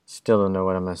Still don't know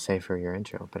what I'm going to say for your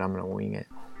intro, but I'm going to wing it.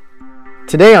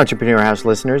 Today, Entrepreneur House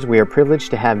listeners, we are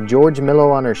privileged to have George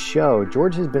Millo on our show.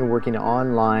 George has been working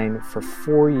online for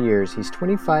 4 years. He's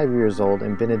 25 years old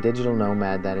and been a digital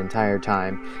nomad that entire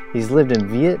time. He's lived in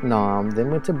Vietnam,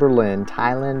 then went to Berlin,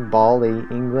 Thailand, Bali,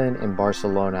 England, and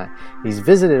Barcelona. He's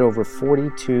visited over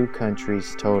 42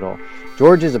 countries total.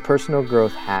 George is a personal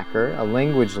growth hacker, a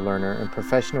language learner, and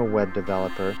professional web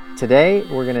developer. Today,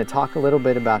 we're going to talk a little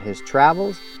bit about his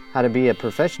travels, how to be a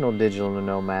professional digital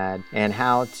nomad, and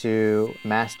how to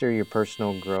master your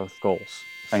personal growth goals.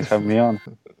 Thanks for having me on.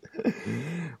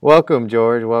 Welcome,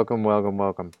 George.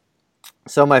 Welcome.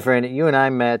 So, my friend, you and I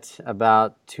met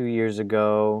about 2 years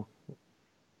ago.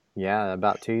 Yeah,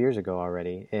 about 2 years ago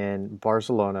already in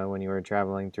Barcelona when you were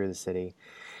traveling through the city.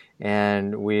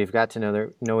 And we've got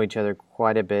to know each other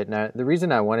quite a bit. Now, the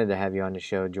reason I wanted to have you on the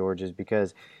show, George, is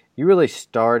because you really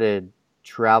started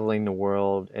traveling the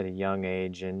world at a young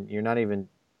age, and you're not even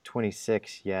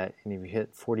 26 yet, and you've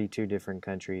hit 42 different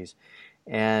countries.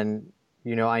 And,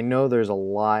 you know, I know there's a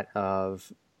lot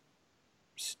of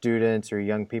students or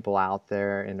young people out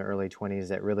there in the early 20s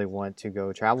that really want to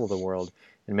go travel the world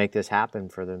and make this happen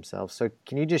for themselves. So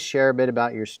can you just share a bit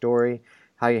about your story,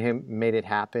 how you made it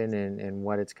happen, and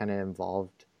what it's kind of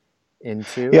involved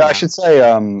into? Yeah, I should say,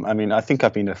 I think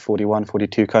I've been to 41,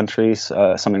 42 countries,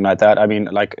 something like that. I mean,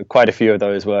 like quite a few of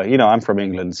those were, I'm from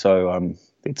England, so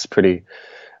it's pretty,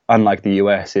 unlike the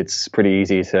US, it's pretty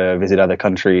easy to visit other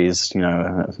countries.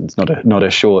 It's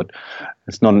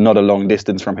it's not a long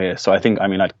distance from here. So I've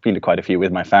been to quite a few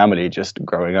with my family just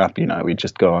growing up. We'd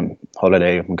just go on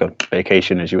holiday and go on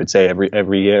vacation, as you would say,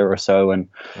 every year or so, and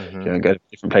go to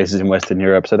different places in Western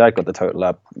Europe. So that got the total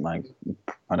up. Like,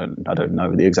 I don't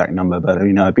know the exact number, but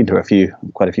I've been to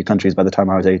quite a few countries by the time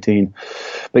I was 18.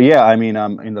 But yeah,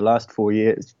 in the last 4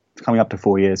 years, coming up to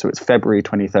 4 years, so it's February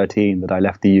 2013 that I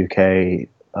left the UK,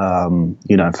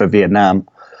 for Vietnam.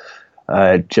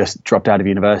 Just dropped out of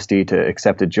university to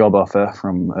accept a job offer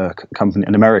from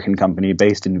an American company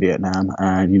based in Vietnam.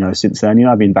 And, since then,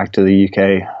 I've been back to the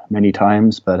UK many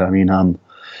times, but been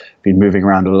moving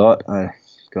around a lot. I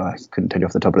couldn't tell you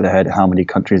off the top of the head how many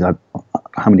countries I've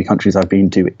been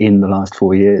to in the last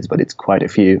 4 years, but it's quite a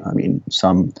few.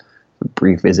 Some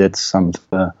brief visits, some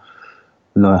for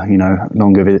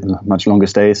much longer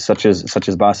stays, such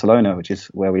as Barcelona, which is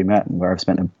where we met and where I've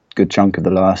spent a good chunk of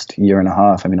the last year and a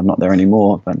half. I'm not there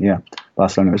anymore, but yeah,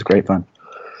 Barcelona was great fun.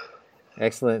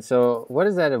 Excellent. So what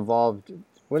has that involved?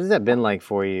 What has that been like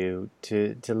for you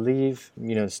to leave,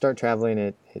 start traveling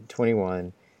at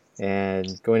 21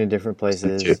 and going to different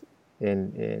places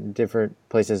in different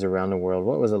places around the world?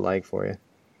 What was it like for you?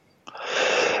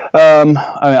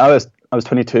 I was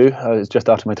 22. I was just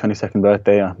after my 22nd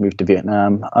birthday. I moved to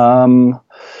Vietnam.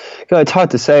 It's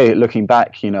hard to say looking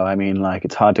back,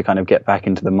 it's hard to kind of get back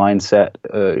into the mindset,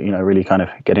 really kind of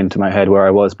get into my head where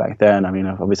I was back then.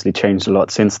 I've obviously changed a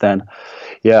lot since then.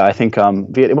 Yeah, I think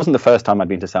it wasn't the first time I'd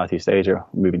been to Southeast Asia,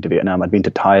 moving to Vietnam. I'd been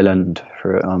to Thailand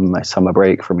for my summer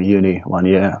break from uni 1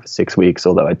 year, 6 weeks,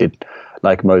 although I did,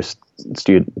 like most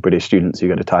British students who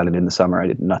go to Thailand in the summer, I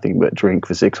did nothing but drink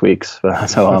for 6 weeks.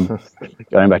 So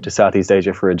going back to Southeast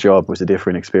Asia for a job was a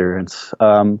different experience.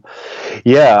 It's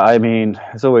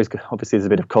always, obviously there's a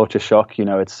bit of culture shock.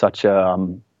 It's such a,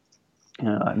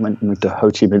 I went to Ho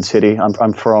Chi Minh City. I'm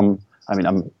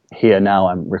here now.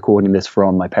 I'm recording this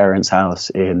from my parents'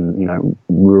 house in,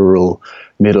 rural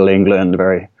middle England,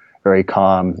 very, very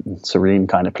calm, serene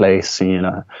kind of place. You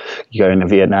go into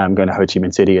Vietnam, going to Ho Chi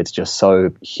Minh City, it's just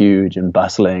so huge and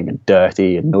bustling and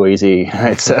dirty and noisy.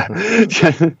 It's a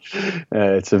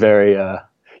very,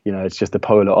 it's just the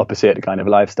polar opposite kind of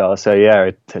lifestyle. So yeah,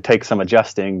 it takes some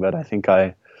adjusting, but I think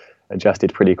I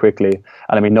adjusted pretty quickly.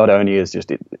 And not only is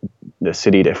just the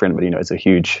city different, but it's a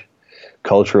huge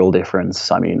cultural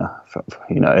difference.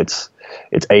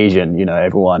 It's Asian.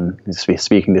 Everyone is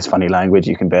speaking this funny language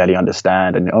you can barely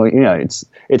understand, and it's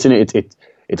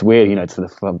weird. It's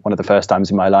one of the first times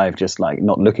in my life just like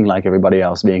not looking like everybody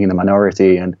else, being in the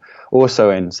minority. And also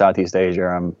in Southeast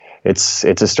Asia, it's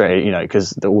a straight,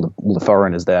 because all the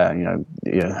foreigners there,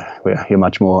 you're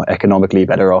much more economically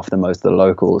better off than most of the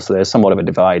locals. So there's somewhat of a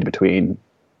divide between,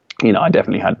 I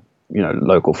definitely had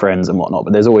local friends and whatnot,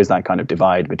 but there's always that kind of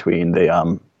divide between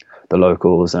the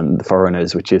locals and the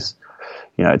foreigners, which is,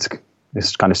 it's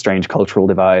this kind of strange cultural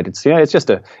divide. It's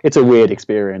a weird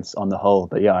experience on the whole,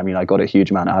 but yeah, I got a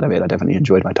huge amount out of it. I definitely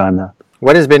enjoyed my time there.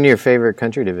 What has been your favorite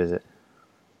country to visit?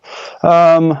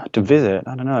 I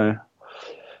don't know.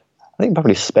 I think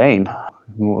probably Spain.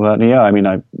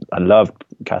 Yeah, I loved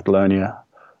Catalonia,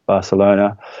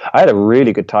 Barcelona. I had a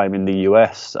really good time in the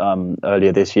US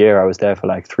earlier this year. I was there for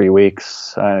like 3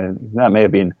 weeks. That may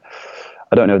have been,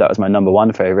 I don't know if that was my number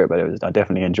one favorite, but I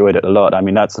definitely enjoyed it a lot. I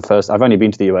mean, that's the first, I've only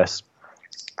been to the US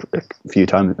a few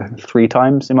times, 3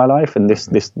 times in my life, and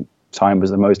this time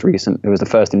was the most recent. It was the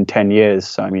first in 10 years.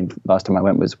 So I mean, last time I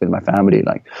went was with my family,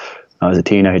 like I was a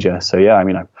teenager. So yeah, I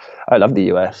mean, I love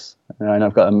the US, and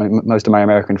I've got most of my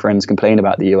American friends complain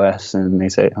about the US, and they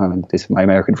say, I mean, my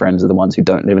American friends are the ones who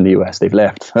don't live in the US. They've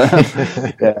left.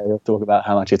 Yeah, they'll talk about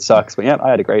how much it sucks, but yeah,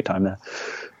 I had a great time there.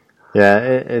 Yeah,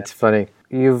 it's funny.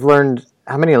 You've learned,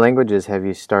 how many languages have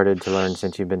you started to learn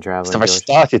since you've been traveling? So I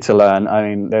started to learn. I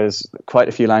mean, there's quite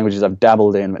a few languages I've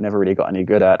dabbled in, but never really got any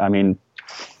good at. I mean,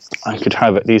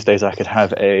 these days I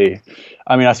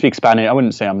speak Spanish. I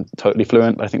wouldn't say I'm totally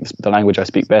fluent, but I think the language I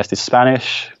speak best is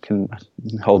Spanish. Can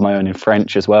hold my own in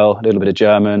French as well, a little bit of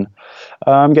German.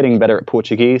 I'm getting better at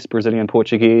Portuguese, Brazilian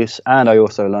Portuguese, and I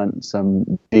also learned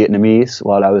some Vietnamese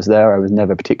while I was there. I was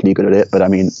never particularly good at it, but I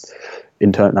mean,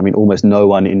 almost no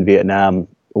one in Vietnam,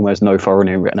 almost no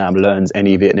foreigner in Vietnam learns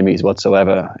any Vietnamese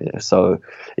whatsoever. Yeah, so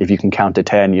if you can count to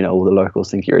 10, all the locals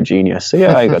think you're a genius. So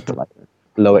yeah, I got to like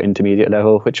lower intermediate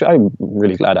level, which I'm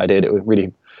really glad I did. It was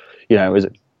really, it was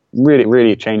really,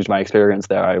 really changed my experience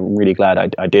there. I'm really glad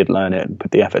I did learn it and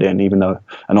put the effort in, even though,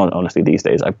 and honestly, these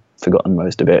days I've forgotten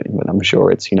most of it, but I'm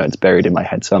sure it's, it's buried in my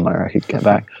head somewhere. I could get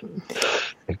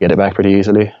it back pretty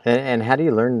easily. And how do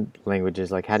you learn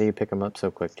languages? Like, how do you pick them up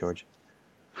so quick, George?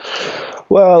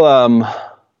 Well,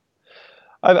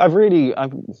 I'm really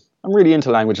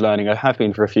into language learning. I have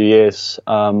been for a few years.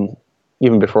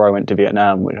 Even before I went to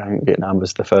Vietnam, which I think Vietnam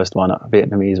was the first one.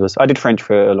 Vietnamese was. I did French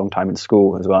for a long time in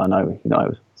school as well, and I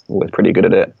was always pretty good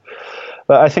at it.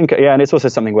 But I think, and it's also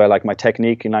something where like my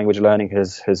technique in language learning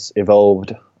has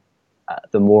evolved.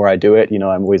 The more I do it,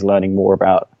 I'm always learning more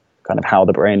about kind of how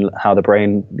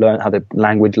the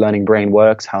language learning brain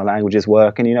works, how languages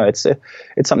work, and it's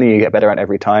something you get better at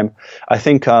every time. I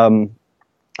think. I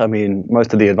mean,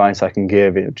 most of the advice I can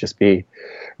give, it would just be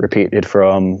repeated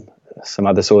from some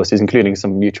other sources, including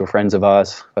some mutual friends of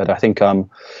ours. But I think,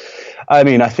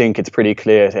 I think it's pretty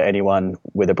clear to anyone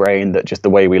with a brain that just the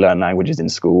way we learn languages in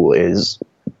school is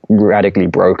radically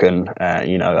broken.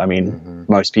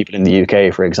 Most people in the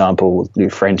UK, for example, will do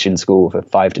French in school for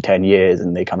 5 to 10 years,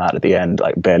 and they come out at the end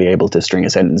like barely able to string a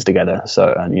sentence together.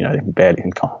 So, can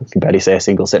barely say a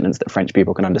single sentence that French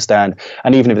people can understand.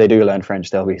 And even if they do learn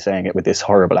French, they'll be saying it with this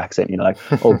horrible accent, like,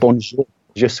 oh, bonjour,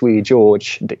 je suis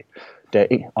George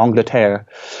de Angleterre.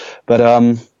 But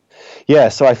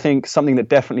so I think something that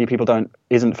definitely people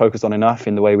isn't focused on enough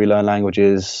in the way we learn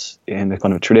languages in the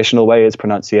kind of traditional way is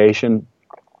pronunciation.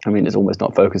 I mean, it's almost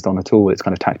not focused on at all. It's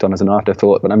kind of tacked on as an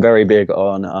afterthought. But I'm very big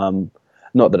on,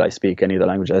 not that I speak any of the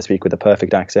languages I speak with a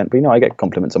perfect accent, but I get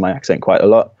compliments on my accent quite a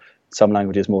lot. Some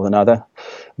languages more than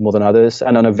others.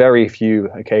 And on a very few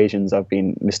occasions, I've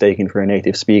been mistaken for a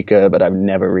native speaker, but I've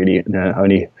never really,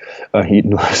 only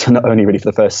really for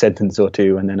the first sentence or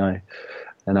two, and then I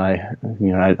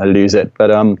lose it.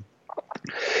 But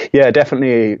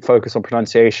definitely focus on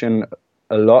pronunciation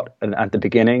a lot and at the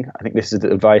beginning. I think this is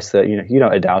the advice that you know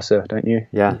Idausa, don't you?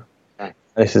 Yeah.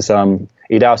 This is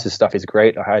Idausa's stuff is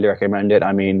great. I highly recommend it.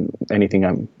 I mean, any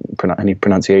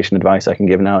pronunciation advice I can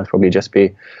give now is probably just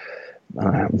be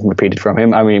repeated from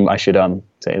him. I mean, I should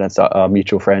say that's our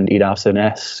mutual friend Idausa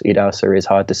Ness. Idausa is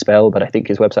hard to spell, but I think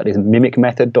his website is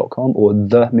mimicmethod.com or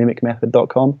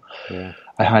themimicmethod.com. Yeah.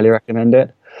 I highly recommend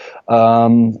it.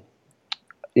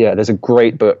 There's a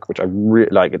great book which I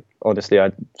really like. Honestly,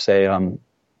 I'd say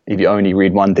if you only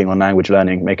read one thing on language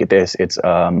learning, make it this. It's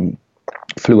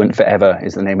Fluent Forever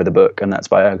is the name of the book, and that's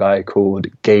by a guy called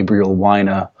Gabriel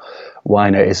Weiner.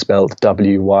 Weiner is spelled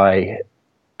Wyner,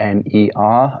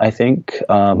 I think.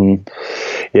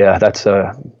 That's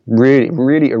a really,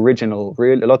 really original,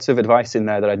 lots of advice in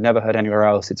there that I'd never heard anywhere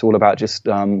else. It's all about just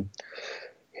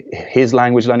his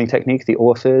language learning technique, the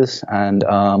authors, and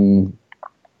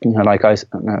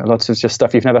lots of just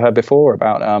stuff you've never heard before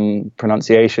about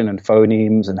pronunciation and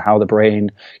phonemes and how the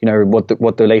brain, what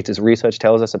the latest research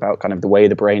tells us about kind of the way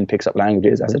the brain picks up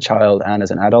languages as a child and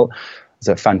as an adult. It's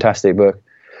a fantastic book.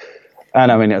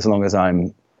 And I mean, as long as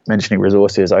I'm mentioning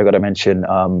resources, I got to mention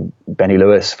Benny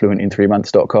Lewis,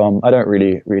 fluentin3months.com. I don't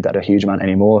really read that a huge amount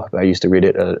anymore, but I used to read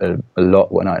it a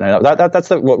lot when that's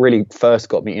what really first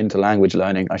got me into language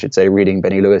learning, I should say, reading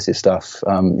Benny Lewis's stuff.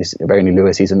 Benny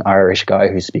Lewis, he's an Irish guy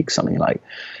who speaks something like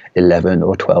 11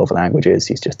 or 12 languages.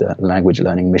 He's just a language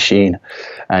learning machine.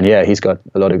 And he's got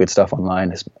a lot of good stuff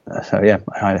online. So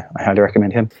I highly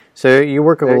recommend him. So you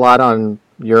work a lot on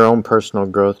your own personal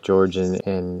growth, George,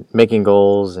 and making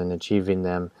goals and achieving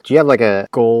them, do you have like a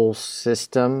goal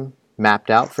system mapped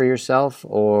out for yourself,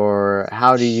 or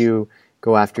how do you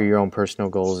go after your own personal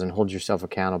goals and hold yourself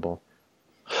accountable?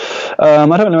 I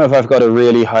don't know if I've got a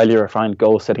really highly refined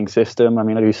goal setting system. I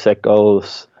mean, I do set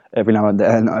goals every now and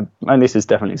then, and this is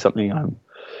definitely something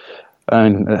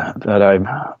that I'm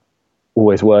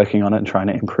always working on and trying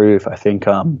to improve. I think,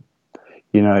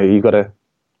 you got to.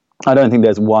 I don't think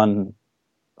there's one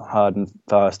hard and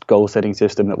fast goal setting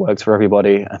system that works for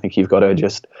everybody. I think you've got to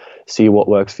just see what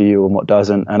works for you and what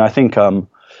doesn't. And I think,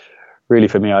 really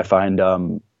for me, I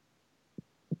find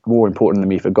more important than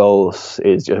me for goals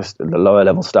is just the lower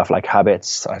level stuff like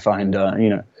habits. I find,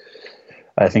 I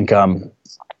think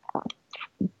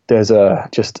there's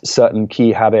just certain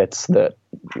key habits that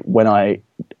when I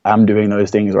am doing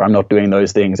those things or I'm not doing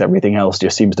those things, everything else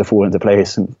just seems to fall into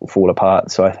place and fall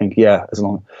apart. So I think,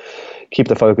 keep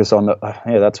the focus on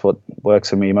that's what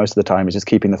works for me most of the time, is just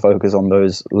keeping the focus on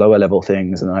those lower level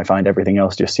things. And I find everything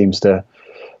else just seems to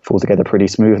fall together pretty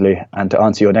smoothly. And to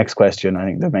answer your next question, I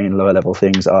think the main lower level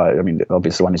things are, the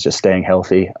obvious one is just staying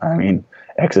healthy. I mean,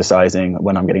 exercising.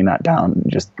 When I'm getting that down,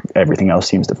 just everything else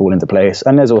seems to fall into place.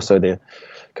 And there's also the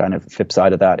kind of flip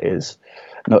side of that is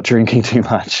not drinking too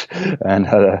much and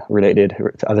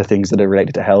other things that are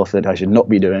related to health that I should not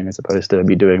be doing as opposed to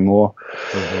be doing more.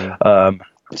 Mm-hmm.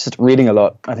 Just reading a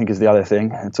lot, I think, is the other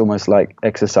thing. It's almost like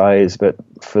exercise, but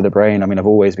for the brain. I mean, I've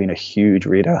always been a huge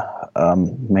reader,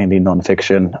 mainly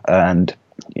nonfiction, and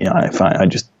I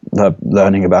just love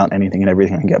learning about anything and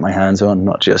everything I can get my hands on,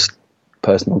 not just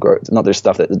personal growth, not just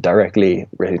stuff that's directly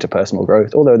related to personal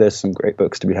growth, although there's some great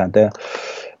books to be had there.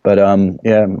 But I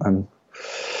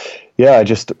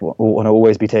just want to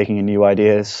always be taking in new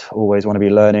ideas, always want to be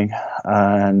learning.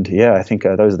 And I think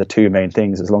those are the two main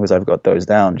things. As long as I've got those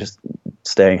down, just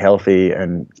staying healthy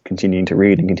and continuing to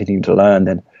read and continuing to learn,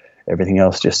 then everything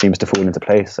else just seems to fall into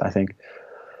place, I think.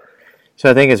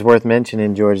 So I think it's worth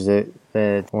mentioning, George,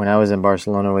 that when I was in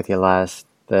Barcelona with you last,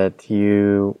 that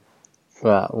you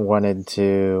wanted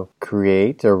to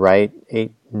create or write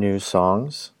 8 new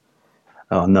songs.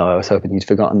 Oh no, I was hoping you'd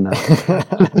forgotten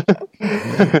that.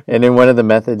 And then one of the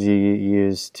methods you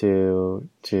used to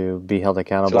be held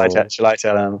accountable. Shall I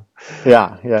tell them?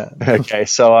 Yeah. Okay,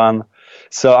 so I'm a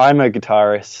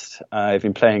guitarist.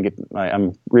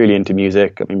 I'm really into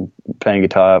music. I've been playing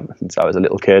guitar since I was a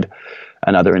little kid,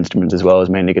 and other instruments as well, as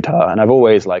mainly guitar. And I've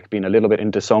always been a little bit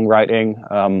into songwriting.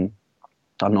 I'm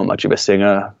not much of a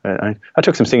singer. I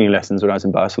took some singing lessons when I was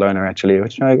in Barcelona, actually,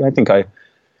 which I think I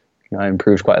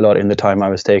improved quite a lot in the time I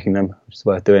was taking them, which is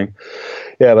worth doing.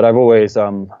 Yeah, but I've always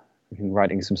been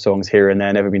writing some songs here and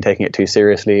there, never been taking it too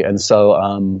seriously. And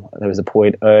so there was a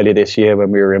point earlier this year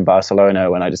when we were in Barcelona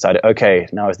when I decided, okay,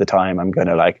 now is the time. I'm going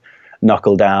to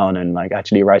knuckle down and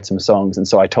actually write some songs. And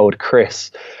so I told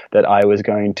Chris that I was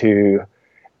going to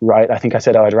write, I think I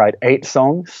said I would write 8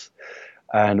 songs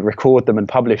and record them and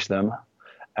publish them.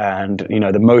 And,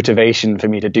 the motivation for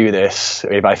me to do this,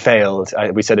 if I failed,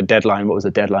 we set a deadline. What was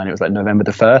the deadline? It was November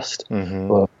the 1st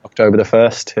or October the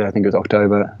 1st. I think it was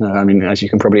October. I mean, as you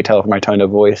can probably tell from my tone of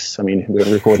voice, I mean, we're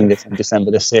recording this on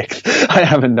December the 6th. I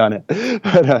haven't done it.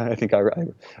 But I think I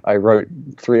wrote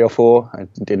 3 or 4. I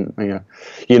didn't,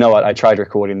 you know what? I tried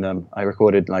recording them. I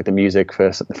recorded the music for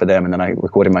them, and then I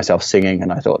recorded myself singing,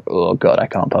 and I thought, oh God, I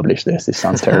can't publish this. This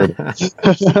sounds terrible.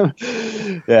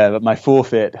 Yeah, but my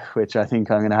forfeit, which I think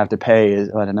I'm going to have to pay, is,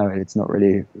 I don't know, it's not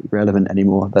really relevant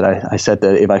anymore. But I said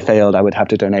that if I failed, I would have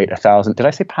to donate 1,000. Did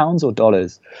I say pounds or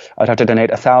dollars? I'd have to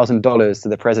donate $1,000 to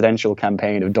the presidential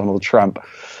campaign of Donald Trump.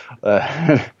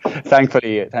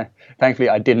 Thankfully,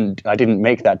 I didn't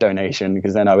make that donation,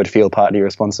 because then I would feel partly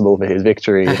responsible for his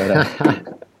victory.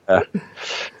 But,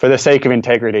 for the sake of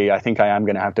integrity, I think I am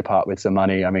going to have to part with some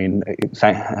money. I mean,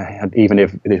 even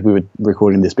if we were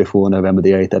recording this before November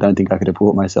the 8th, I don't think I could have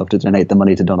brought myself to donate the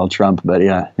money to Donald Trump. But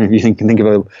if you can think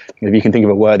of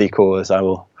a worthy cause, I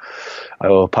will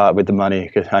part with the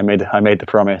money, because I made the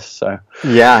promise. So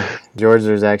yeah, George,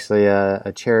 there's actually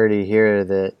a charity here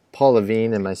that Paul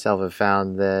Levine and myself have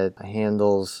found that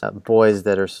handles boys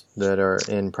that are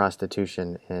in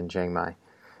prostitution in Chiang Mai,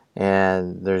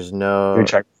 and there's no.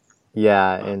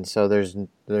 Yeah, and so there's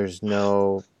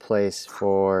no place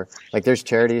for, there's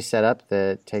charities set up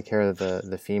that take care of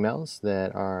the females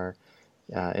that are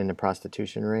in the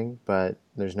prostitution ring, but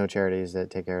there's no charities that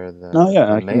take care of the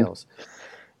males.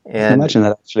 I can imagine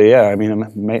that, actually. Yeah, I mean,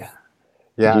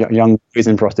 young boys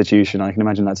in prostitution, I can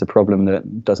imagine that's a problem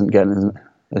that doesn't get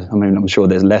I mean, I'm sure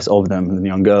there's less of them than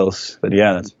young girls, but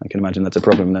yeah, I can imagine that's a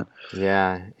problem that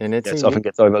Yeah, and often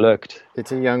gets overlooked.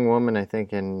 it's a young woman, I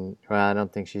think, and well, I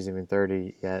don't think she's even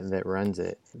 30 yet that runs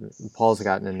it. Paul's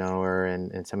gotten to know her,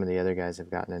 and some of the other guys have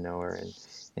gotten to know her,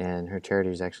 and her charity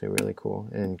is actually really cool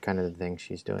and kind of the things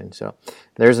she's doing. So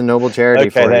there's a noble charity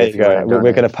Okay, for there you you if you want go. to We're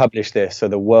donate. going to publish this, so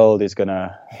the world is going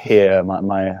to hear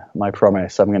my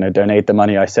promise. I'm going to donate the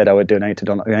money I said I would donate to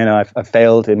Donald. You know, I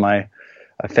failed in my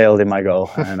goal,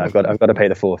 and I've got to pay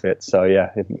the forfeit. So yeah,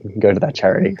 you can go to that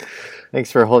charity. Thanks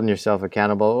for holding yourself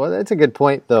accountable. Well, that's a good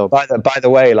point, though. By the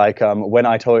way, like when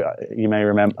I told you may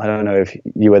remember, I don't know if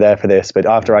you were there for this, but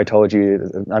after I told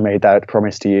you, I made that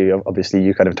promise to you. Obviously,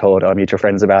 you kind of told our mutual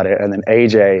friends about it, and then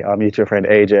AJ, our mutual friend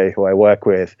AJ, who I work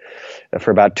with,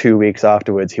 for about 2 weeks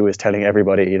afterwards, he was telling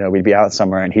everybody, you know, we'd be out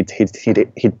somewhere, and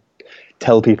he'd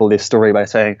tell people this story by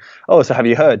saying, "Oh, so have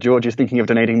you heard? George is thinking of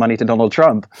donating money to Donald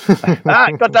Trump."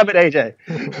 God damn it,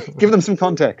 AJ! Give them some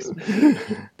context.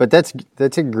 But that's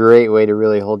a great way to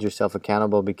really hold yourself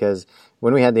accountable, because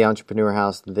when we had the Entrepreneur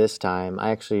House this time, I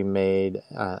actually made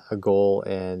a goal,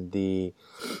 and the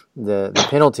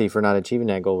penalty for not achieving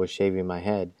that goal was shaving my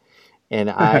head.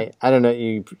 And I don't know,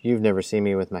 you've never seen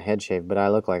me with my head shaved, but I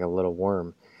look like a little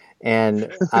worm.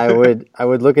 And I would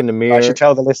look in the mirror. I should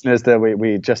tell the listeners that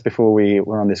we just before we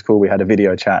were on this call, we had a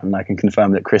video chat, and I can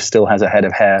confirm that Chris still has a head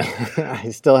of hair. I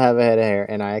still have a head of hair,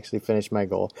 and I actually finished my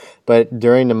goal. But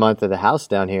during the month of the house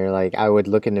down here, like, I would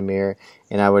look in the mirror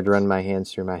and I would run my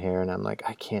hands through my hair, and I'm like,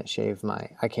 I can't shave my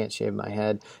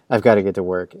head. I've got to get to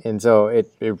work. And so it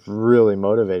really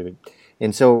motivated me.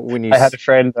 And so when you I had a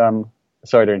friend.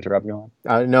 Sorry to interrupt. Go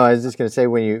on. No, I was just going to say,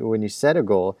 when you set a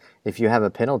goal, if you have a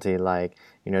penalty like,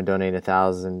 you know, donate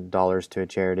 $1,000 to a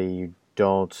charity you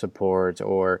don't support,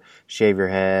 or shave your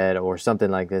head, or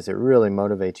something like this, it really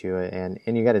motivates you, and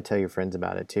you got to tell your friends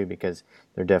about it too, because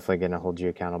they're definitely going to hold you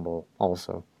accountable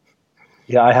also.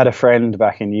 Yeah, I had a friend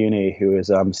back in uni who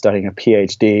was studying a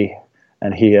PhD,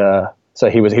 and he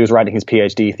was writing his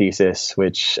PhD thesis,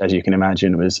 which, as you can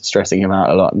imagine, was stressing him out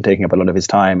a lot and taking up a lot of his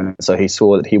time. And so he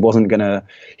saw that he wasn't gonna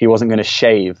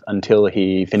shave until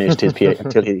he finished his PhD,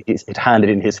 until he handed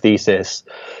in his thesis.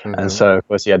 Mm-hmm. And so, of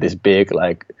course, he had this big,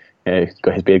 like,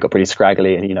 his beard got pretty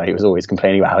scraggly, and, you know, he was always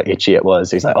complaining about how itchy it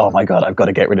was. He's like, "Oh my God, I've got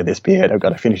to get rid of this beard. I've got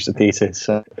to finish the thesis."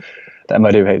 So that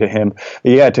motivated him.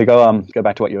 But yeah, to go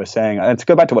back to what you were saying, and to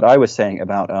go back to what I was saying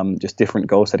about just different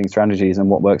goal setting strategies and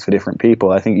what works for different people.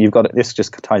 I think this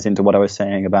just ties into what I was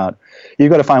saying about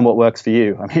you've got to find what works for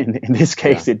you. I mean, in this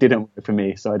case, It didn't work for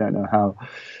me, so I don't know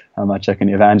how much I can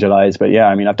evangelize. But yeah,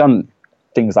 I mean, I've done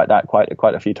things like that quite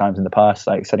a few times in the past,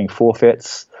 like setting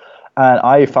forfeits, and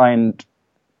I find,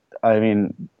 I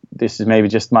mean, this is maybe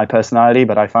just my personality,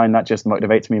 but I find that just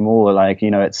motivates me more. Like,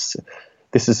 you know,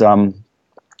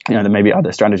 you know, there may be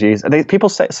other strategies.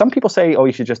 Some people say, oh,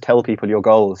 you should just tell people your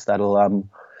goals. That'll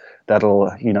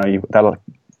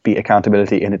be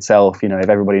accountability in itself. You know, if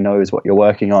everybody knows what you're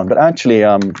working on. But actually,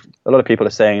 a lot of people are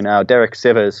saying now, Derek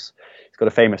Sivers, he's got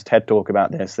a famous TED talk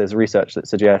about this. There's research that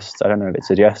suggests, I don't know if it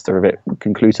suggests or if it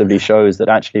conclusively shows that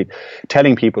actually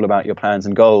telling people about your plans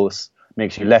and goals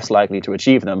makes you less likely to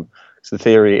achieve them. So the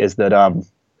theory is that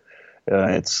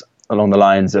it's along the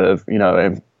lines of, you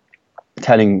know,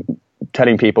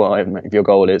 telling people, if your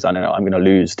goal is, I don't know, I'm going to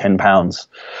lose 10 pounds.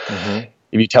 Mm-hmm.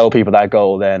 If you tell people that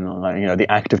goal, then, you know, the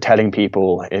act of telling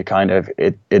people, it kind of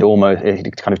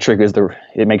triggers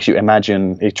it makes you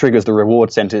imagine, it triggers the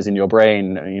reward centers in your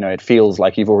brain. You know, it feels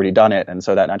like you've already done it. And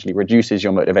so that actually reduces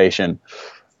your motivation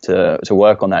to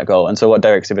work on that goal. And so what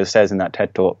Derek Sivers says in that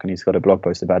TED talk, and he's got a blog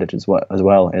post about it as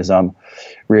well, is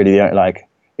really like,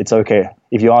 it's okay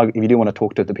if you do want to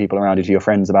talk to the people around you, to your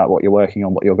friends, about what you're working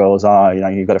on, what your goals are. You know,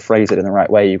 you've got to phrase it in the right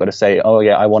way. You've got to say, "Oh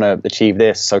yeah, I want to achieve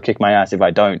this, so kick my ass if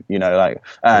I don't." You know, like,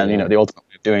 and you know, the ultimate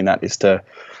way of doing that is to,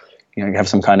 you know, have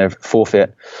some kind of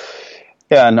forfeit.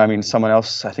 Yeah, and I mean, someone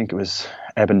else, I think it was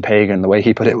Eben Pagan, the way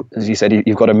he put it, as he said,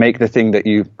 you've got to make the thing that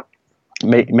you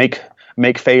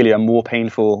make failure more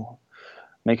painful.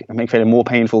 Make failure more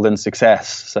painful than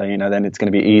success. So, you know, then it's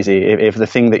going to be easy. If the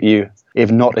thing that if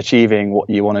not achieving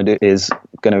what you want to do is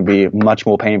going to be much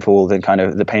more painful than kind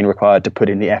of the pain required to put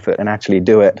in the effort and actually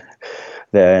do it,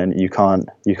 then you can't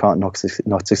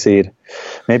not succeed.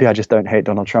 Maybe I just don't hate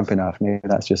Donald Trump enough. Maybe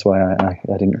that's just why I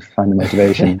didn't find the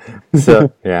motivation.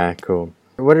 So yeah, cool.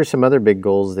 What are some other big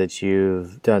goals that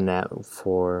you've done that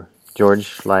for,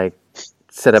 George? Like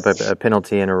set up a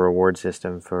penalty and a reward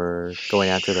system for going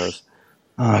after those?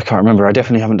 I can't remember. I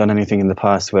definitely haven't done anything in the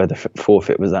past where the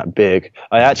forfeit was that big.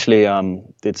 I actually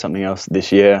did something else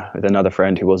this year with another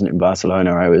friend who wasn't in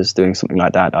Barcelona. I was doing something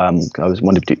like that. I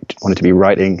wanted to be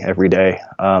writing every day.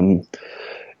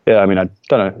 yeah, I mean, I've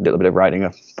done a little bit of writing.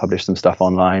 I've published some stuff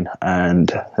online,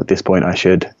 and at this point, I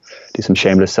should do some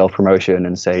shameless self-promotion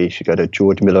and say you should go to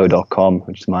georgemillo.com,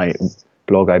 which is my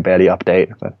blog I barely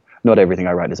update, but not everything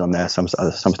I write is on there. Some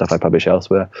stuff I publish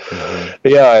elsewhere. Mm-hmm.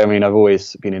 But yeah, I mean, I've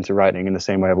always been into writing in the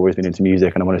same way I've always been into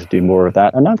music, and I wanted to do more of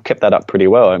that, and I've kept that up pretty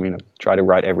well. I mean, I try to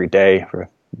write every day for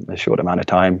a short amount of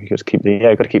time. You just got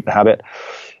to keep the habit.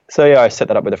 So yeah, I set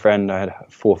that up with a friend. I had a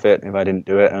forfeit if I didn't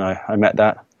do it, and I met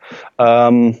that.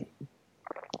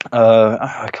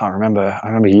 I can't remember. I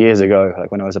remember years ago,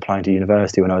 like when I was applying to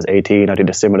university when I was 18, I did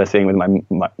a similar thing with my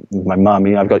mum.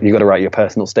 You got to write your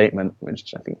personal statement,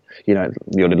 which I think, your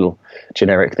little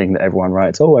generic thing that everyone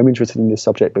writes. Oh, I'm interested in this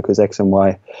subject because X and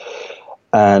Y.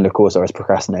 And of course, I was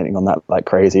procrastinating on that like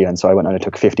crazy, and so I went and I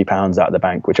took £50 out of the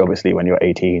bank, which obviously, when you're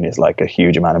 18, is like a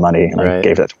huge amount of money. And right. I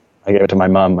gave it to my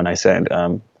mum, and I said,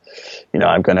 I'm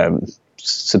going to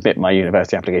submit my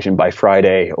university application by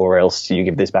Friday, or else you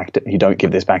don't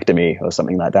give this back to me, or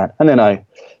something like that. And then I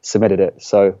submitted it.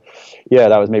 So yeah,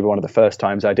 that was maybe one of the first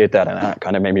times I did that, and that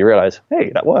kind of made me realize,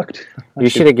 hey, that worked. You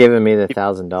should have given me the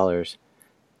 $1,000.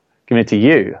 Given it to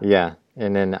you? Yeah,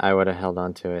 and then I would have held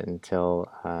on to it until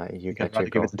you got your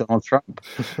goal. Give it to Donald Trump.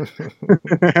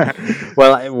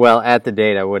 Well, at the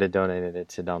date, I would have donated it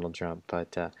to Donald Trump,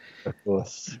 but of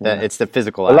course, it's the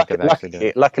physical act of actually doing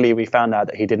it. Luckily, we found out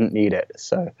that he didn't need it.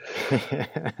 So,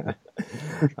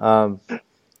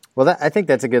 well, I think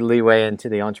that's a good leeway into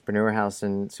the Entrepreneur House.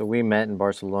 And so we met in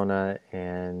Barcelona,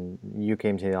 and you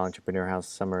came to the Entrepreneur House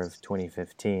summer of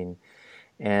 2015.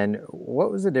 And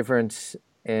what was the difference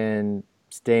in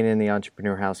staying in the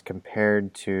Entrepreneur House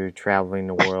compared to traveling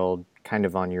the world kind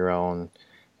of on your own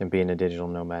and being a digital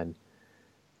nomad?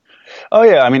 Oh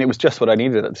yeah, I mean, it was just what I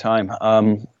needed at the time.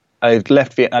 I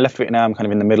left Vietnam kind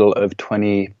of in the middle of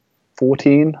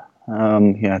 2014.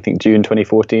 I think June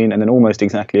 2014, and then almost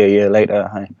exactly a year later,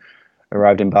 I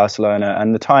arrived in Barcelona.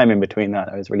 And the time in between that,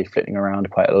 I was really flitting around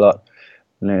quite a lot.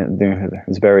 It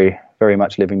was very, very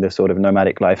much living this sort of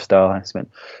nomadic lifestyle. I was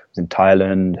in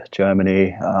Thailand,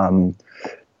 Germany,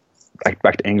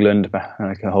 back to England,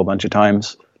 like a whole bunch of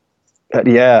times. But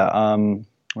yeah,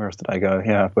 where else did I go?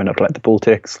 Yeah, I went up like the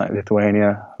Baltics, like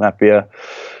Lithuania, Latvia.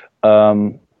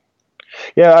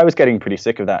 Yeah, I was getting pretty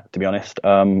sick of that, to be honest.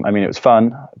 I mean, it was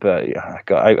fun, but yeah,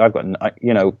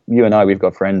 you and I, we've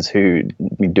got friends who've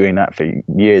been doing that for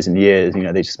years and years.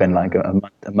 They just spend like a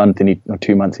month or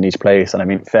 2 months in each place, and I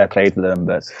mean, fair play to them,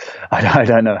 but I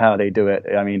don't know how they do it.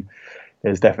 I mean,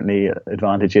 there's definitely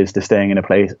advantages to staying in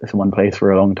one place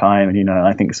for a long time, and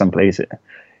I think some places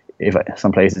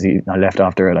I left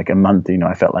after like a month.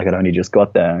 I felt like I'd only just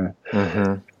got there.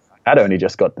 Mm-hmm. I'd only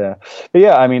just got there. But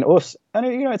yeah, I mean, also, and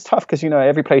it's tough because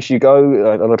every place you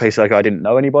go, other places like I didn't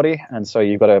know anybody, and so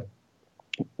you've got to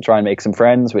try and make some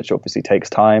friends, which obviously takes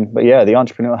time. But yeah, the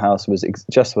Entrepreneur House was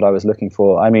just what I was looking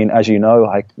for. I mean, as you know,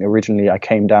 I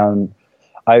came down.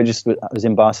 I was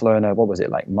in Barcelona. What was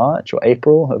it, like March or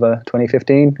April of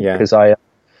 2015? Yeah. Because I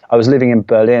was living in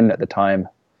Berlin at the time.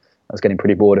 I was getting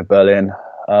pretty bored of Berlin,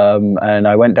 and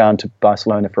I went down to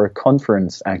Barcelona for a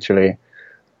conference actually.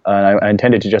 I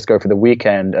intended to just go for the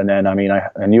weekend, and then I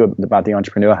knew about the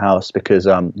Entrepreneur House because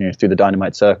through the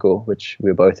Dynamite Circle, which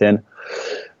we were both in,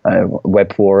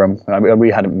 web forum. We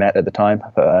hadn't met at the time,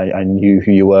 but I knew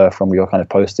who you were from your kind of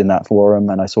post in that forum,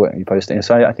 and I saw it you posting.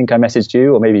 So I think I messaged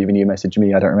you, or maybe even you messaged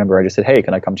me. I don't remember. I just said, "Hey,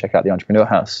 can I come check out the Entrepreneur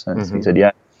House?" And he said, "Yeah."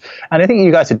 And I think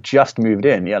you guys had just moved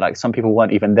in. Yeah, like some people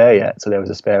weren't even there yet, so there was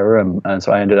a spare room, and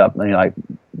so I ended up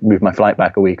moved my flight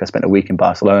back a week. I spent a week in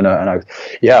Barcelona, and I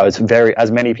was very, as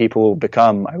many people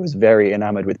become, I was very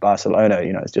enamored with Barcelona.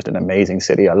 It's just an amazing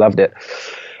city. I loved it.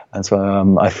 And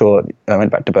so I thought, I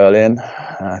went back to Berlin,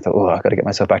 and I thought, I've got to get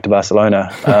myself back to Barcelona.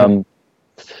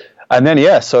 And then,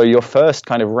 yeah, so your first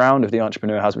kind of round of the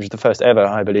Entrepreneur House, which is the first ever,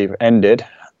 I believe, ended.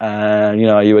 And,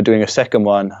 you were doing a second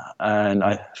one, and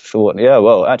I thought, yeah,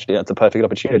 well, actually, that's a perfect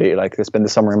opportunity. Like, I spent the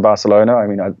summer in Barcelona. I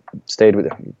mean, I stayed with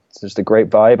it. It's just a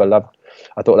great vibe.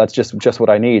 I thought that's just what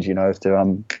I need,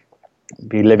 to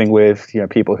be living with,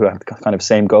 people who have the kind of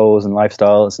same goals and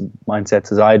lifestyles and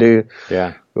mindsets as I do.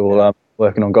 Yeah. We're all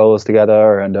working on goals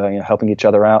together and helping each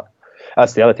other out.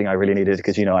 That's the other thing I really needed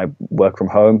because, I work from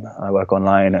home, I work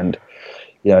online, and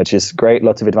it's just great,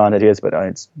 lots of advantages, but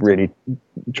it really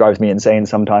drives me insane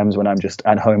sometimes when I'm just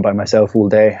at home by myself all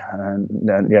day. And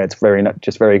it's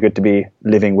very good to be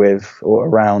living with or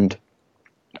around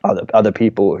other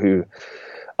people who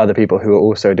are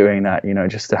also doing that,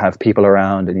 just to have people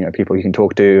around and, people you can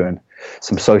talk to, and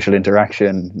some social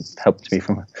interaction helps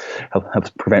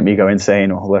prevent me go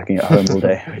insane or working at home all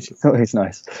day, which is always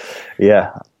nice.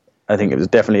 Yeah. I think it was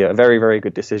definitely a very, very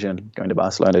good decision going to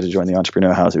Barcelona to join the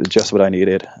Entrepreneur House. It was just what I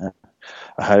needed.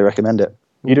 I highly recommend it.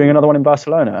 You doing another one in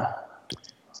Barcelona?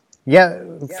 Yeah,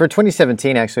 for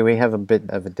 2017, actually, we have a bit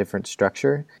of a different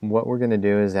structure. What we're going to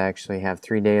do is actually have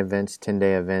 3-day events,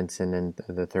 10-day events, and then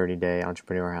the 30-day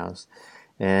Entrepreneur House.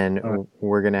 And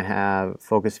we're going to have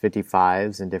Focus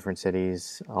 55s in different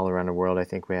cities all around the world. I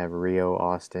think we have Rio,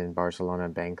 Austin, Barcelona,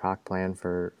 Bangkok planned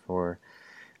for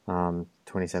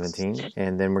 2017.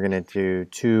 And then we're going to do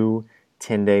 2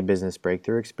 10-day business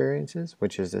breakthrough experiences,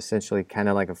 which is essentially kind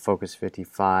of like a Focus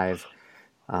 55,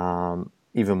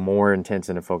 even more intense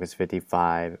than a Focus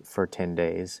 55 for 10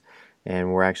 days.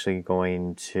 And we're actually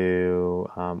going to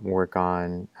work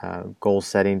on goal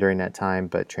setting during that time,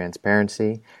 but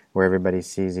transparency, where everybody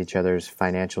sees each other's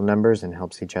financial numbers and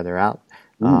helps each other out.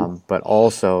 But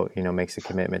also, makes a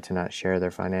commitment to not share their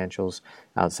financials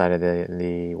outside of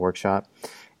the workshop.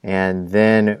 And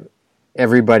then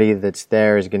everybody that's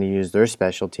there is going to use their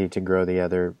specialty to grow the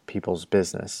other people's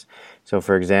business. So,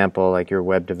 for example, like your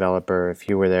web developer, if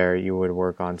you were there, you would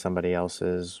work on somebody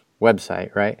else's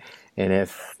website, right? And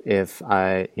if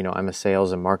I'm a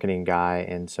sales and marketing guy,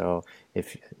 and so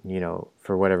if,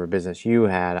 for whatever business you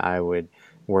had, I would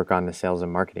work on the sales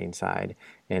and marketing side.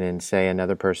 And then say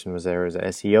another person was there as an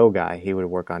SEO guy, he would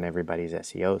work on everybody's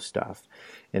SEO stuff.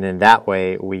 And then that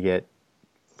way we get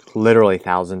literally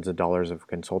thousands of dollars of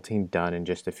consulting done in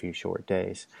just a few short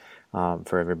days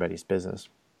for everybody's business.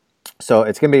 So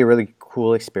it's going to be a really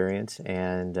cool experience,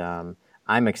 and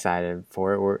I'm excited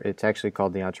for it. It's actually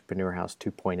called the Entrepreneur House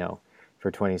 2.0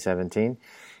 for 2017.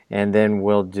 And then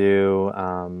we'll do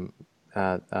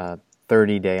a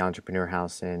 30-day Entrepreneur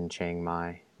House in Chiang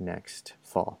Mai next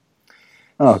fall.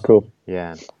 Oh, cool.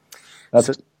 Yeah. Go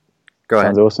ahead.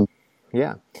 Sounds awesome.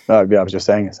 Yeah. Yeah, I was just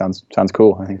saying, it sounds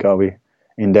cool. I think I'll be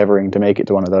endeavoring to make it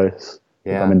to one of those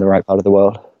if I'm in the right part of the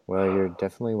world. Well, you're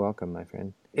definitely welcome, my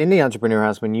friend. In the Entrepreneur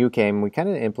House, when you came, we kind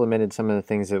of implemented some of the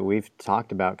things that we've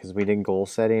talked about, because we did goal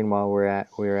setting while we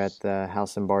were at the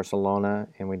house in Barcelona,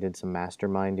 and we did some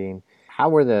masterminding. How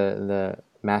were the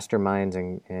masterminds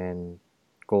and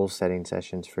goal setting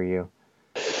sessions for you?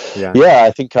 Yeah,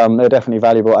 I think they're definitely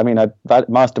valuable. I mean,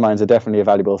 masterminds are definitely a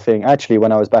valuable thing. Actually,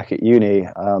 when I was back at uni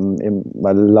in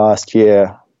my last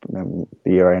year, the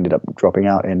year I ended up dropping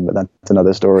out in, but that's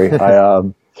another story. I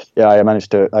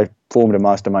formed a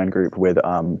mastermind group with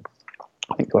I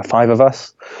think there were 5 of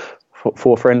us,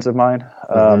 4 friends of mine,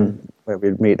 where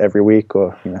we'd meet every week,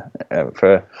 or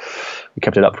we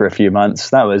kept it up for a few months.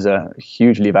 That was a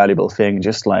hugely valuable thing,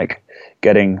 just like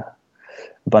getting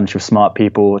a bunch of smart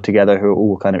people together who are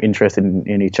all kind of interested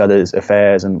in each other's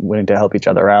affairs and willing to help each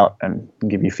other out and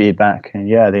give you feedback.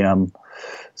 And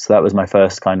so that was my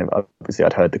first kind of, obviously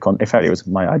I'd heard in fact, it was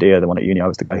my idea, the one at uni, I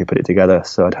was the guy who put it together.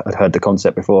 So I'd heard the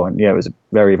concept before, and it was a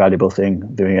very valuable thing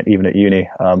doing it even at uni.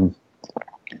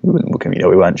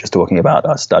 We weren't just talking about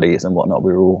our studies and whatnot,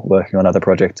 we were all working on other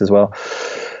projects as well.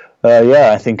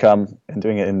 I think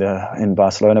doing it in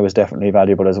Barcelona was definitely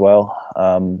valuable as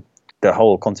well. The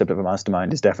whole concept of a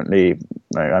mastermind is definitely,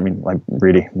 I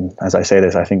really, as I say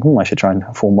this, I think I should try and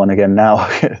form one again now.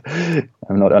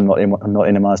 I'm not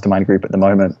in a mastermind group at the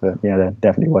moment, but yeah, they're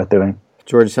definitely worth doing.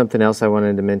 George, something else I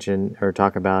wanted to mention or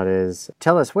talk about is,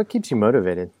 tell us, what keeps you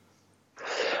motivated?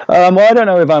 Well, I don't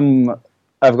know if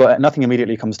I've got nothing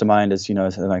immediately comes to mind as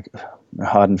like a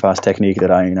hard and fast technique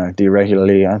that I do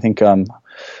regularly. I think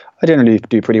I generally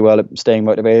do pretty well at staying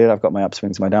motivated. I've got my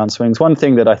upswings, my downswings. One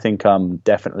thing that I think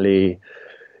definitely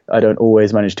I don't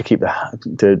always manage to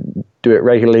to do it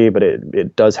regularly, but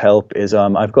it does help is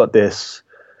I got this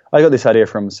idea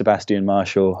from Sebastian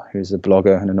Marshall, who's a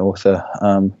blogger and an author.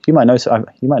 You might know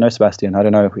Sebastian. I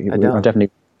don't know.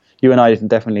 You and I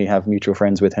definitely have mutual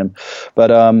friends with him,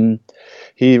 but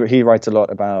he writes a lot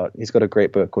about. He's got a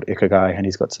great book called Ikigai, and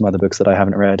he's got some other books that I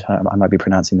haven't read. I might be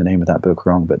pronouncing the name of that book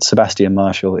wrong, but Sebastian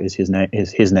Marshall is his name.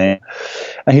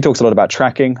 And he talks a lot about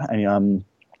tracking and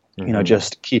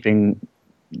just keeping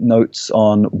notes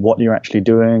on what you're actually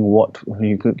doing.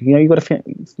 You got to.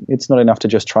 It's not enough to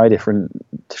just try different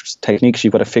techniques.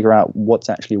 You've got to figure out what's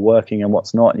actually working and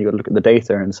what's not, and you've got to look at the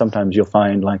data. And sometimes you'll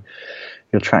find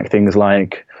you'll track things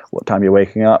like what time you're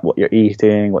waking up, what you're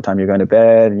eating, what time you're going to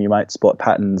bed, and you might spot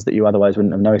patterns that you otherwise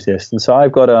wouldn't have noticed. And so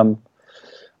I've got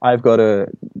a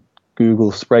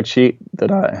Google spreadsheet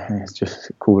that it's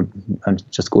just called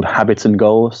Habits and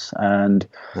Goals, and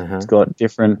it's got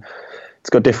different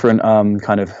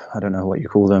kind of, I don't know what you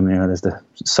call them. There's the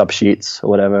sub sheets or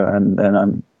whatever, and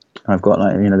then I've got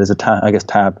there's a tab. I guess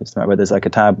tab. It's where there's like a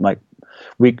tab like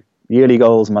yearly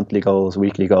goals, monthly goals,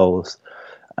 weekly goals.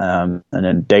 And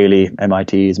then daily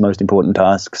MITs, most important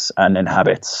tasks, and then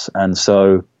habits. And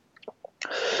so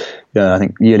Yeah, I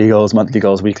think yearly goals, monthly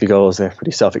goals, weekly goals, they're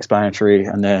pretty self-explanatory.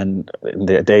 And then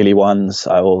the daily ones,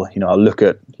 I'll look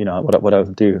at, what I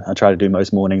do. I try to do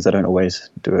most mornings. I don't always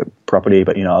do it properly,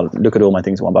 but, I'll look at all my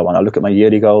things one by one. I'll look at my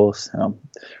yearly goals and I'll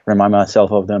remind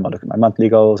myself of them. I'll look at my monthly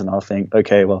goals and I'll think,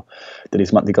 okay, well, do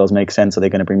these monthly goals make sense? Are they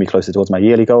going to bring me closer towards my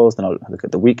yearly goals? Then I'll look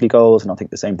at the weekly goals and I'll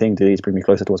think the same thing. Do these bring me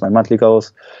closer towards my monthly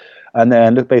goals? And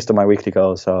then look, based on my weekly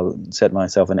goals, I'll set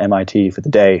myself an MIT for the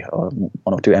day, or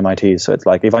one or two MITs. So it's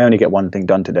like, if I only get one thing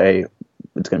done today,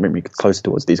 it's going to bring me closer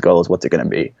towards these goals. What's it going to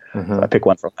be? So I pick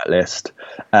one from that list,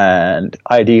 and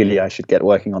ideally, I should get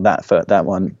working on that. For that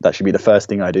one, that should be the first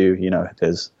thing I do.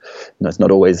 It's not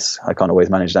always. I can't always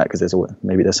manage that because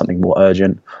maybe there's something more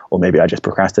urgent, or maybe I just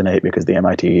procrastinate because the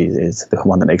MIT is the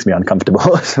one that makes me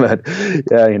uncomfortable. But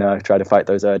yeah, I try to fight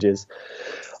those urges.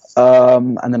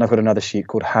 And then I've got another sheet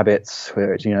called habits,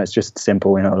 where it's just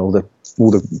simple. All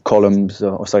the columns,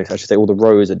 or sorry, I should say all the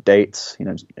rows are dates.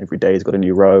 Every day's got a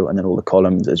new row, and then all the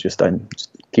columns is just I just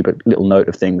keep a little note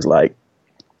of things like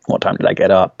what time did I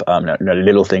get up.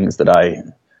 Little things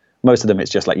that most of them it's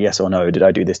just like yes or no. Did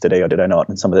I do this today or did I not?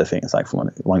 And some of the things, like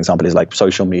one example is like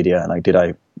social media. Like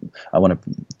I want to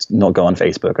not go on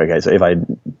Facebook. Okay, so if I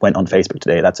went on Facebook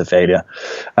today, that's a failure.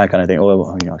 I kind of think,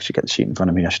 I should get the sheet in front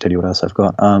of me. I should tell you what else I've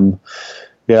got. I'll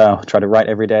try to write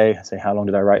every day. Say how long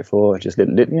did I write for? Just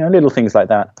little things like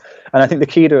that. And I think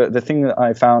the thing that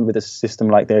I found with a system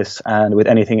like this and with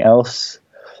anything else,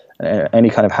 any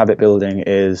kind of habit building,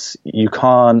 is you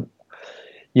can't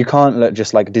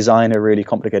just like design a really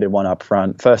complicated one up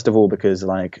front. First of all, because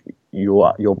like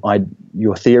your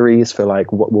theories for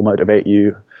like what will motivate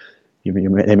you,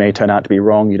 they may turn out to be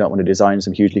wrong. You don't want to design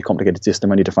some hugely complicated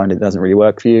system only to find it doesn't really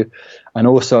work for you. And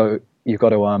also you've got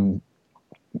to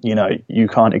you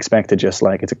can't expect to just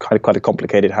like, it's quite a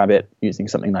complicated habit using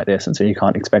something like this, and so you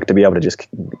can't expect to be able to just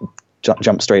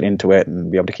jump straight into it and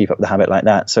be able to keep up the habit like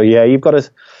that. So yeah, you've got to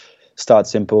start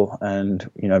simple and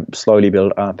slowly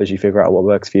build up as you figure out what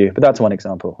works for you. But that's one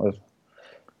example of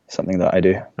something that I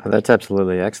do. Oh, that's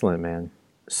absolutely excellent, man.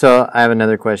 So I have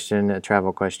another question, a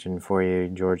travel question for you,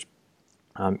 George.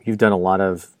 You've done a lot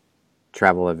of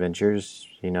travel adventures.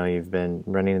 You've been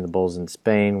running in the bulls in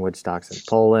Spain, Woodstocks in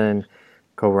Poland,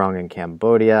 Koh in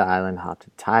Cambodia, island hop to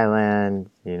Thailand,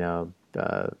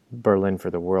 Berlin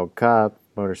for the World Cup,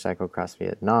 motorcycle across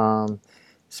Vietnam,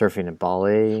 surfing in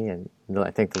Bali, and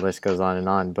I think the list goes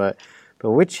on. But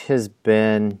which has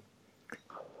been,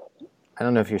 I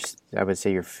don't know if I would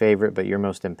say your favorite, but your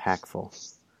most impactful?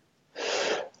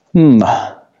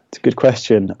 It's a good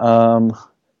question.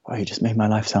 You just made my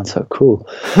life sound so cool.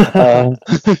 Yeah,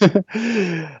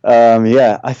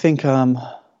 I think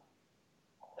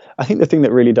the thing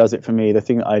that really does it for me, the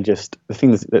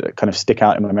things that kind of stick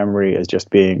out in my memory as just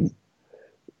being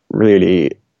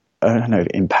really, I don't know,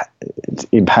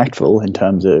 impactful in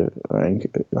terms of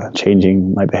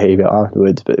changing my behavior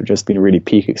afterwards, but just been really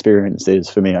peak experiences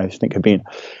for me. I think have been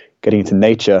getting into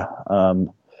nature.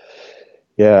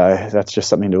 That's just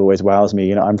something that always wows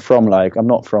me. I'm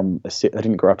not from a city. I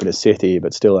didn't grow up in a city,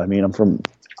 but still, I'm from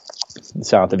the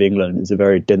south of England. It's a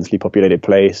very densely populated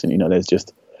place, and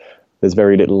there's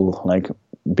very little like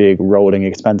big rolling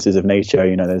expanses of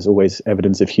nature. There's always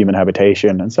evidence of human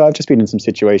habitation. And so I've just been in some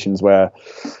situations where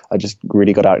I just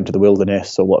really got out into the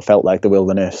wilderness, or what felt like the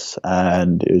wilderness,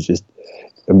 and it was just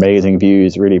amazing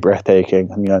views, really breathtaking.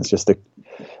 It's just to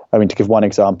give one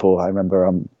example, I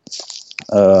remember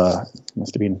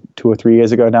must have been 2 or 3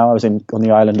 years ago now, I was on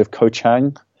the island of Koh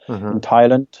Chang in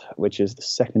Thailand, which is the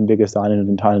second biggest island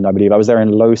in Thailand, I believe. I was there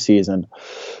in low season,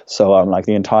 so like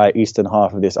the entire eastern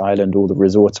half of this island, all the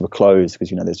resorts were closed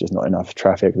because there's just not enough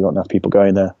traffic, there's not enough people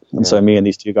going there. And so me and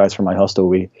these two guys from my hostel,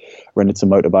 we rented some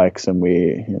motorbikes, and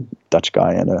we, Dutch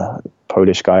guy and a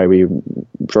Polish guy, we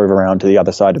drove around to the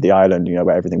other side of the island,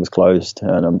 where everything was closed,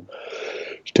 and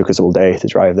it took us all day to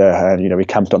drive there. And we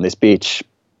camped on this beach,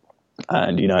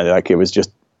 and it was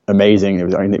just amazing. It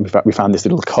was, we found this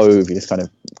little cove, this kind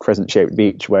of crescent-shaped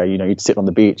beach where you'd sit on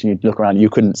the beach and you'd look around, and you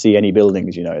couldn't see any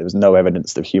buildings. There was no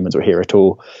evidence that humans were here at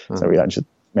all. So we just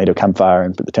made a campfire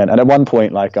and put the tent. And at one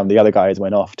point, the other guys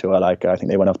went off to I think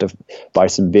they went off to buy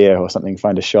some beer or something,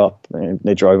 find a shop, and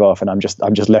they drove off, and I'm just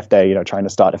left there, trying to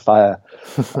start a fire,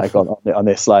 on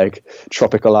this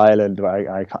tropical island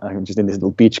where I'm just in this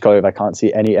little beach cove. I can't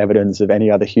see any evidence of any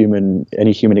human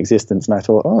existence. And I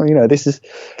thought,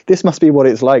 this must be what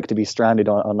it's like to be stranded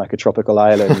on like a tropical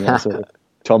island, sort of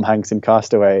Tom Hanks in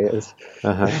Castaway. It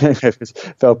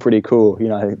felt pretty cool.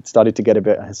 It started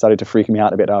to freak me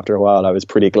out a bit after a while. I was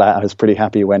pretty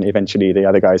happy when eventually the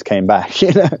other guys came back.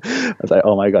 I was like,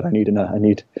 oh my God, I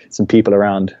need some people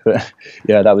around. But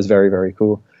yeah, that was very, very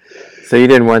cool. So you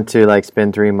didn't want to like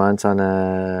spend 3 months on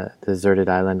a deserted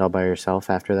island all by yourself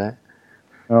after that?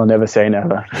 I'll never say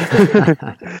never.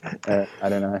 I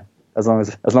don't know. As long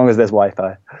as there's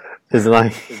Wi-Fi. It's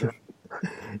like,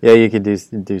 yeah, you could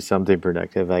do something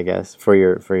productive, I guess, for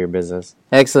your business.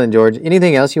 Excellent, George.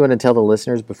 Anything else you want to tell the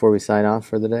listeners before we sign off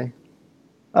for the day?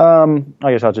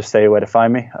 I guess I'll just say where to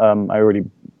find me. I already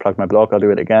plugged my blog. I'll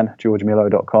do it again.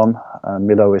 GeorgeMillo.com.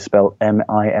 Millo is spelled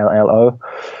Millo.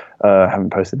 I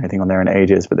haven't posted anything on there in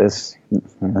ages, but there's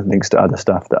links to other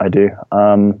stuff that I do.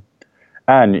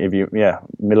 And if you,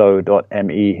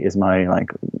 Millo.me is my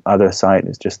other site.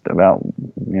 It's just about,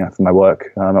 for my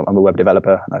work. I'm a web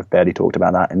developer. I've barely talked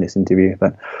about that in this interview,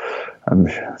 but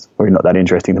it's probably not that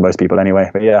interesting to most people anyway.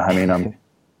 But yeah, I mean,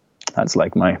 that's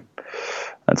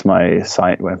my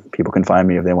site where people can find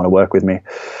me if they want to work with me.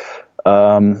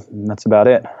 That's about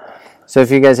it. So if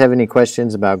you guys have any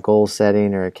questions about goal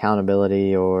setting or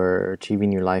accountability or achieving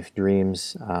your life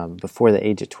dreams before the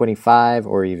age of 25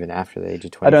 or even after the age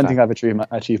of 25. I don't think I've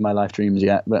achieved my life dreams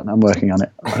yet, but I'm working on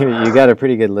it. You got a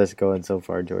pretty good list going so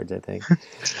far, George, I think.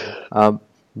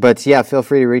 But yeah, feel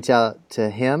free to reach out to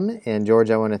him. And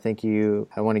George, I want to thank you.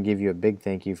 I want to give you a big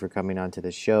thank you for coming onto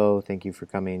the show. Thank you for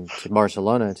coming to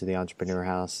Barcelona to the Entrepreneur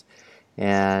House.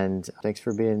 And thanks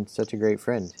for being such a great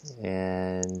friend.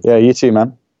 And yeah, you too,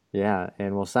 man. Yeah,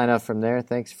 and we'll sign off from there.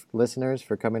 Thanks, listeners,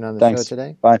 for coming on the show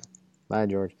today. Bye. Bye,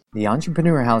 George. The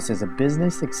Entrepreneur House is a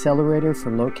business accelerator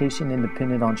for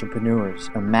location-independent entrepreneurs.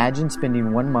 Imagine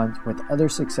spending 1 month with other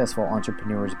successful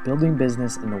entrepreneurs building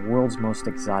business in the world's most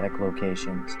exotic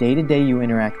locations. Day to day, you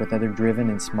interact with other driven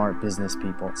and smart business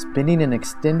people. Spending an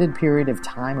extended period of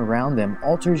time around them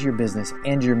alters your business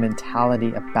and your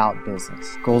mentality about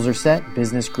business. Goals are set,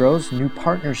 business grows, new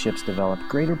partnerships develop,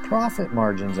 greater profit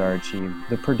margins are achieved,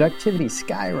 the productivity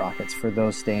skyrockets for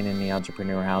those staying in the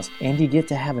Entrepreneur House, and you get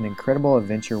to have an incredible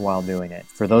adventure while doing it.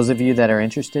 For those of you that are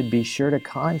interested, be sure to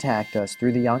contact us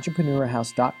through the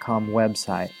entrepreneurhouse.com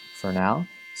website. For now,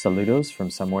 saludos from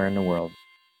somewhere in the world.